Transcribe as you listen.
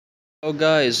Hello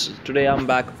guys, today I'm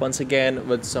back once again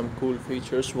with some cool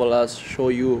features. Well, I'll show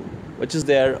you which is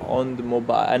there on the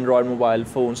mobile Android mobile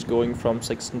phones going from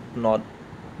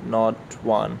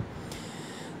 6.1.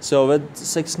 So with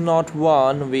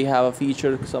 6.1 we have a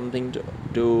feature something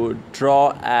to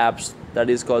draw apps that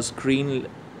is called screen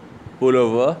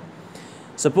pullover.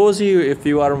 Suppose if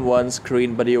you are on one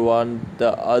screen but you want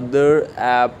the other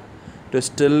app to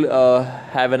still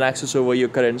have an access over your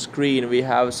current screen, we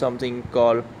have something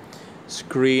called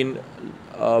screen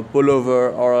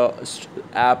pullover or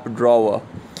app drawer.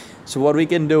 So what we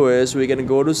can do is we can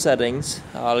go to settings.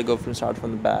 I'll go from start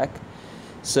from the back.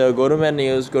 So go to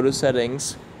menus, go to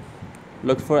settings,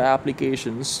 look for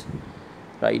applications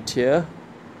right here,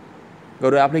 go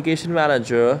to application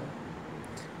manager,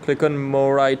 click on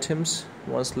more items.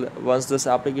 Once this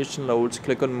application loads,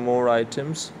 click on more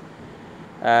items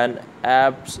and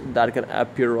apps that can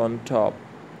appear on top.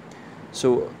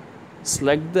 So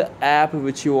select the app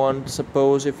which you want.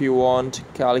 Suppose if you want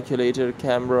calculator,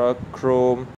 camera,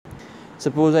 Chrome.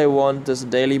 Suppose I want this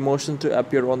daily motion to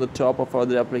appear on the top of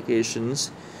other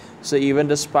applications. So even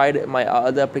despite my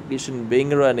other application being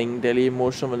running, daily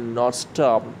motion will not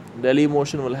stop. Daily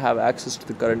motion will have access to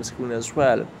the current screen as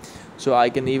well. So I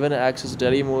can even access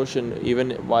daily motion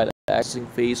even while accessing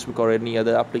Facebook or any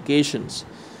other applications.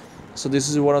 So this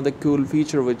is one of the cool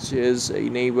feature which is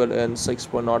enabled in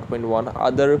 6.0.1.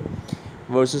 Other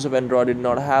versions of Android did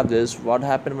not have this. What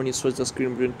happened when you switch the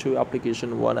screen between two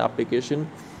applications? One application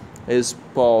is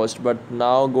paused, but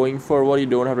now going forward you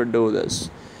don't have to do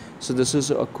this. So this is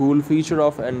a cool feature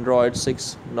of Android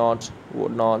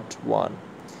 6.0.1.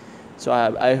 So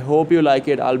I hope you like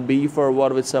it. I'll be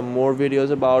forward with some more videos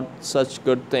about such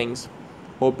good things.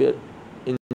 Hope